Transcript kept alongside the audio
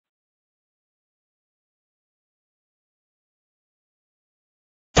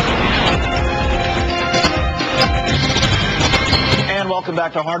welcome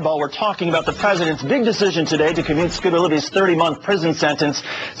back to Hardball. We're talking about the president's big decision today to commute Scooter Libby's 30-month prison sentence.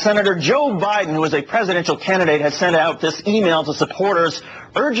 Senator Joe Biden, who is a presidential candidate, has sent out this email to supporters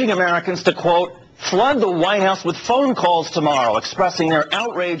urging Americans to, quote, flood the White House with phone calls tomorrow, expressing their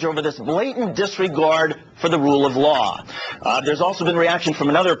outrage over this blatant disregard for the rule of law. There's also been reaction from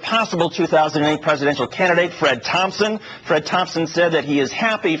another possible 2008 presidential candidate, Fred Thompson. Fred Thompson said that he is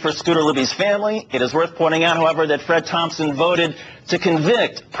happy for Scooter Libby's family. It is worth pointing out, however, that Fred Thompson voted to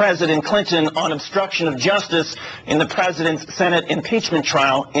convict President Clinton on obstruction of justice in the president's Senate impeachment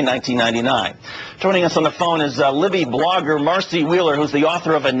trial in 1999. Joining us on the phone is Libby blogger Marcy Wheeler, who's the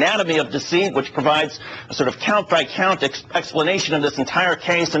author of Anatomy of Deceit, which provides a sort of count-by-count explanation of this entire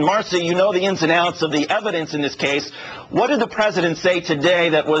case. And Marcy, you know the ins and outs of the evidence in this case. What did the president say today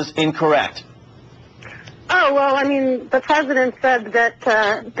that was incorrect? Oh, well, I mean, the president said that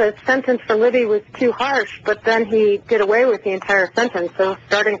the sentence for Libby was too harsh, but then he did away with the entire sentence. So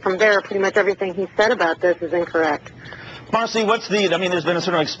starting from there, pretty much everything he said about this is incorrect. Marcy, there's been a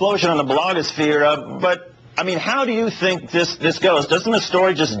sort of explosion on the blogosphere, but, I mean, how do you think this goes? Doesn't the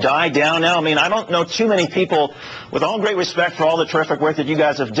story just die down now? I mean, I don't know too many people, with all great respect for all the terrific work that you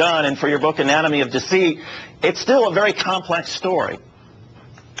guys have done and for your book, Anatomy of Deceit, it's still a very complex story.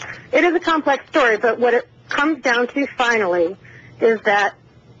 It is a complex story, but what it comes down to finally is that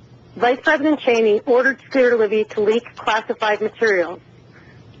Vice President Cheney ordered Scooter Libby to leak classified materials.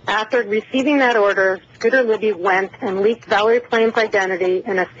 After receiving that order, Scooter Libby went and leaked Valerie Plane's identity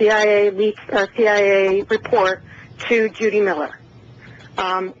in a CIA report to Judy Miller.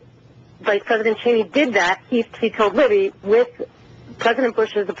 Vice President Cheney did that, he told Libby, with President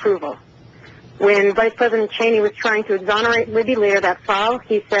Bush's approval. When Vice President Cheney was trying to exonerate Libby later that fall,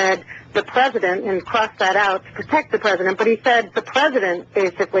 he said the president, and crossed that out to protect the president, but he said the president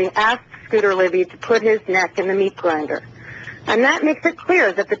basically asked Scooter Libby to put his neck in the meat grinder. And that makes it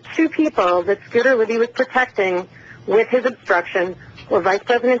clear that the two people that Scooter Libby was protecting with his obstruction were Vice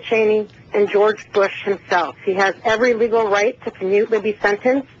President Cheney and George Bush himself. He has every legal right to commute Libby's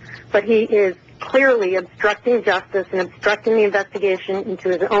sentence, but he is clearly obstructing justice and obstructing the investigation into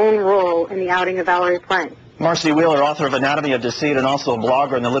his own role in the outing of Valerie Plame. Marcy Wheeler, author of Anatomy of Deceit and also a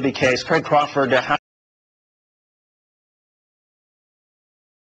blogger in the Libby case. Craig Crawford,